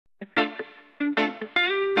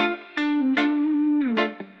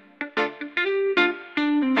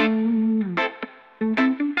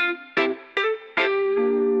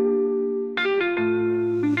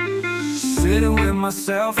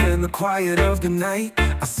myself in the quiet of the night.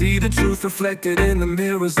 I see the truth reflected in the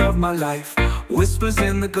mirrors of my life. Whispers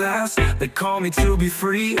in the glass that call me to be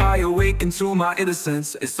free. I awaken to my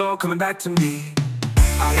innocence, it's all coming back to me.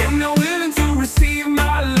 I am now willing to receive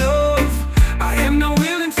my love. I am now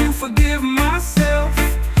willing to forgive myself.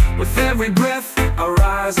 With every breath I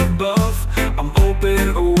rise above. I'm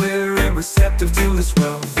open, aware, and receptive to this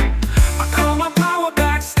wealth. I call my power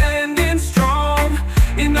back, standing strong.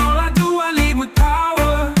 In all I do, I lead with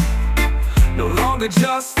power. No longer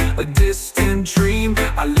just a distant dream.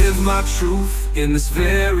 I live my truth in this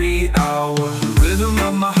very hour. The rhythm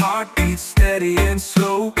of my heart beats steady and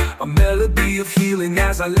slow. A melody of healing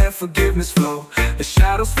as I let forgiveness flow. The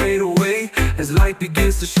shadows fade away as light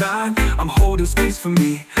begins to shine. I'm holding space for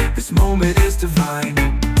me, this moment is divine.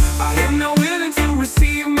 I am now willing to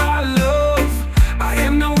receive my love. I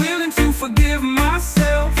am now willing to forgive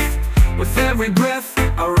myself. With every breath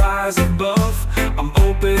I rise above. I'm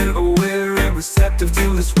open, aware, and receptive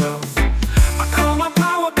to this wealth. I call my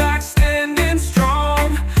power back, standing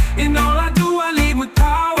strong. In all I do, I lead with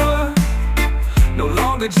power. No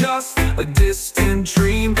longer just a distant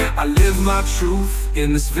dream. I live my truth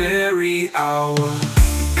in this very hour.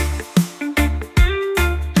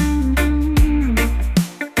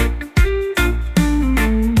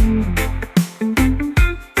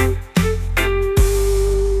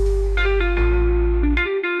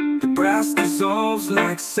 Dissolves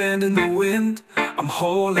like sand in the wind. I'm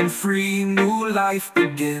whole and free, new life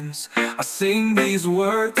begins. I sing these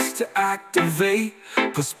words to activate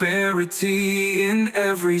prosperity in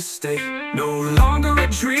every state. No longer a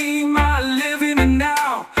dream, I live in the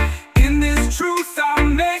now. In this truth I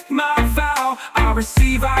make my vow. I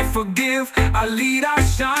receive, I forgive, I lead, I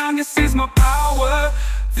shine. This is my power,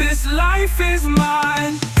 this life is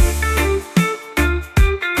mine.